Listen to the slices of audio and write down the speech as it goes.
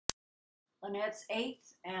Lynette's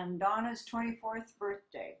 8th and Donna's 24th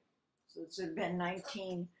birthday. So it's been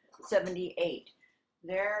 1978.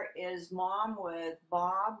 There is Mom with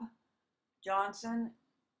Bob Johnson.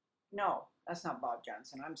 No, that's not Bob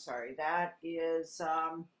Johnson. I'm sorry. That is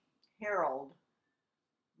Harold,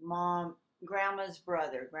 Mom, Grandma's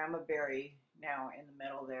brother, Grandma Barry, now in the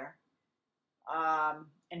middle there,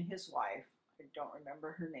 and his wife. I don't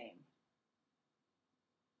remember her name.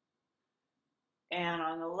 And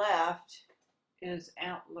on the left is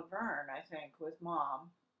Aunt LaVerne, I think, with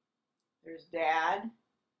Mom. There's Dad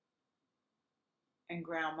and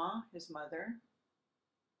Grandma, his mother,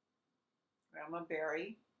 Grandma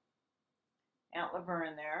Barry, Aunt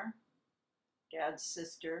LaVerne there, Dad's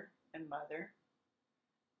sister and mother,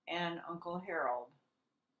 and Uncle Harold,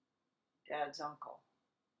 Dad's uncle.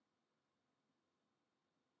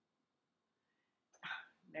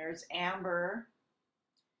 There's Amber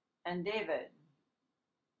and David.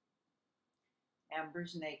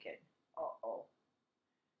 Amber's naked. Uh-oh.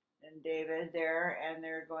 And David there, and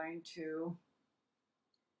they're going to,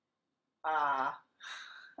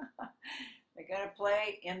 they gotta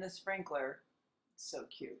play in the sprinkler. It's so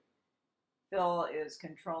cute. Phil is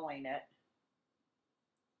controlling it.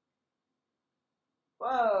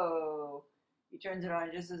 Whoa! He turns it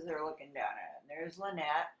on just as they're looking down at it. And there's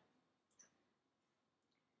Lynette.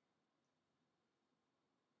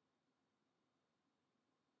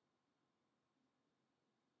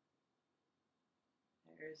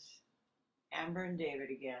 There's Amber and David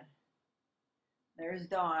again. There's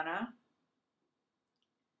Donna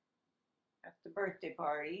at the birthday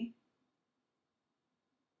party.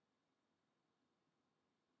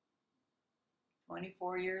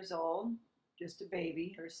 "24 years old, just a baby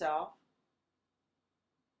herself.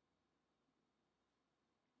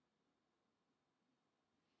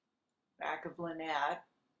 Back of Lynette.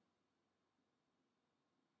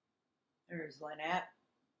 There's Lynette.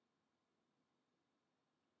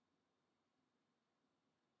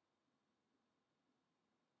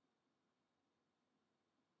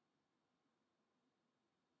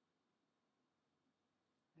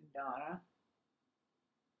 And Donna.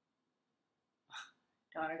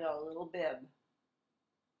 Donna got a little bib.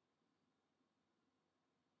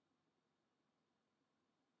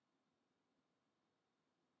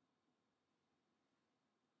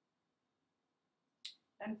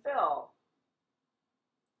 And Phil.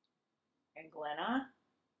 And Glenna.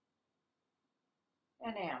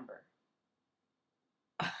 And Amber.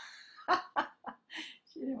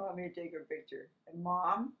 She didn't want me to take her picture. And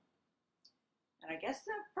Mom. And I guess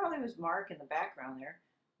that probably was Mark in the background there.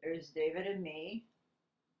 There's David and me.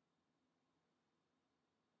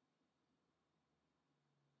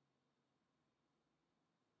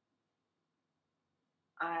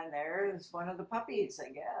 And there's one of the puppies,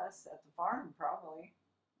 I guess, at the farm, probably.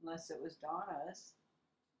 Unless it was Donna's.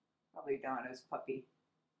 Probably Donna's puppy.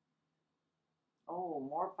 Oh,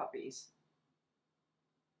 more puppies.